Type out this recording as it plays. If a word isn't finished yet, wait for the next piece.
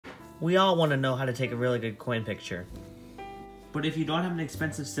We all want to know how to take a really good coin picture. But if you don't have an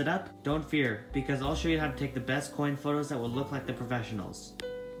expensive setup, don't fear, because I'll show you how to take the best coin photos that will look like the professionals.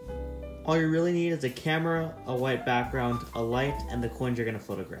 All you really need is a camera, a white background, a light, and the coins you're going to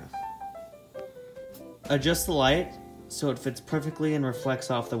photograph. Adjust the light so it fits perfectly and reflects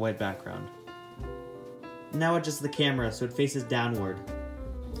off the white background. Now adjust the camera so it faces downward.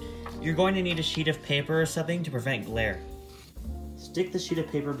 You're going to need a sheet of paper or something to prevent glare. Stick the sheet of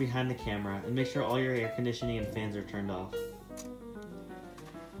paper behind the camera and make sure all your air conditioning and fans are turned off.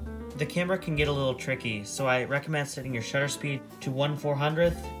 The camera can get a little tricky, so I recommend setting your shutter speed to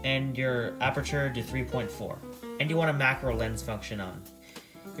 1/400th and your aperture to 3.4. And you want a macro lens function on.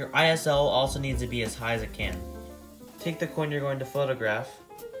 Your ISO also needs to be as high as it can. Take the coin you're going to photograph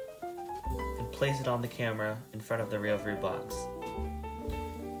and place it on the camera in front of the real-free box.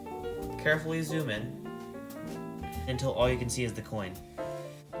 Carefully zoom in until all you can see is the coin.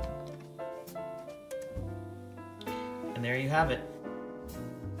 And there you have it.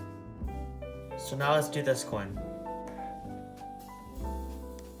 So now let's do this coin.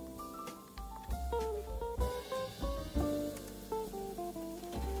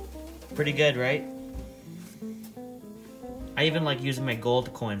 Pretty good, right? I even like using my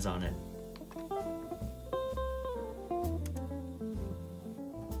gold coins on it.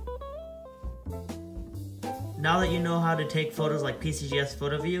 Now that you know how to take photos like PCGS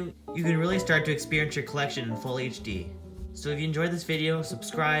Trueview, you can really start to experience your collection in full HD. So if you enjoyed this video,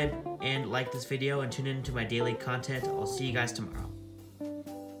 subscribe and like this video and tune in to my daily content. I'll see you guys tomorrow.